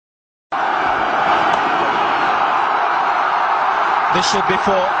This should be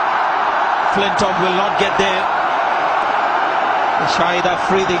four. Flintoff will not get there. Shahid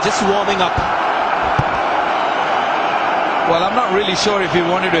Afridi just warming up. Well, I'm not really sure if he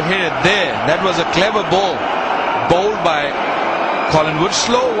wanted to hit it there. That was a clever ball. Bowled by Collingwood.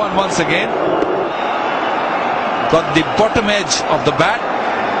 Slow one once again. Got the bottom edge of the bat.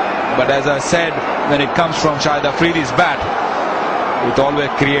 But as I said, when it comes from Shahid Afridi's bat, it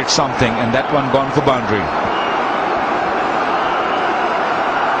always creates something. And that one gone for boundary.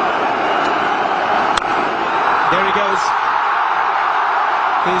 There he goes.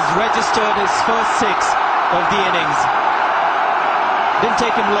 He's registered his first six of the innings. Didn't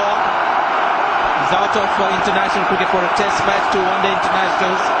take him long. He's out of international cricket for a test match, 2 one-day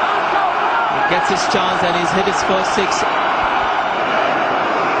internationals. He gets his chance and he's hit his first six.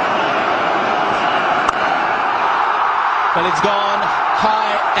 But it's gone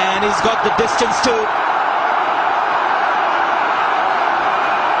high and he's got the distance too.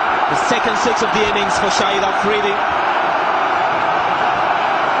 The second six of the innings for Shahid Afridi.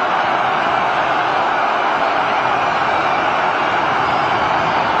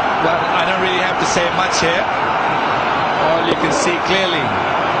 Well, I don't really have to say much here. All you can see clearly,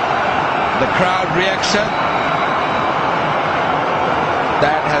 the crowd reaction.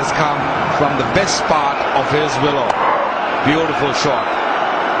 That has come from the best part of his willow. Beautiful shot.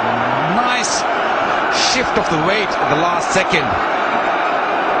 Nice shift of the weight at the last second.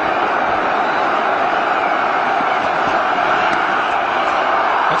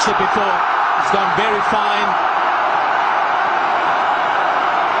 That should be four. It's gone very fine.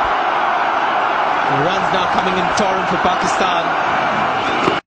 Runs now coming in torrent for Pakistan.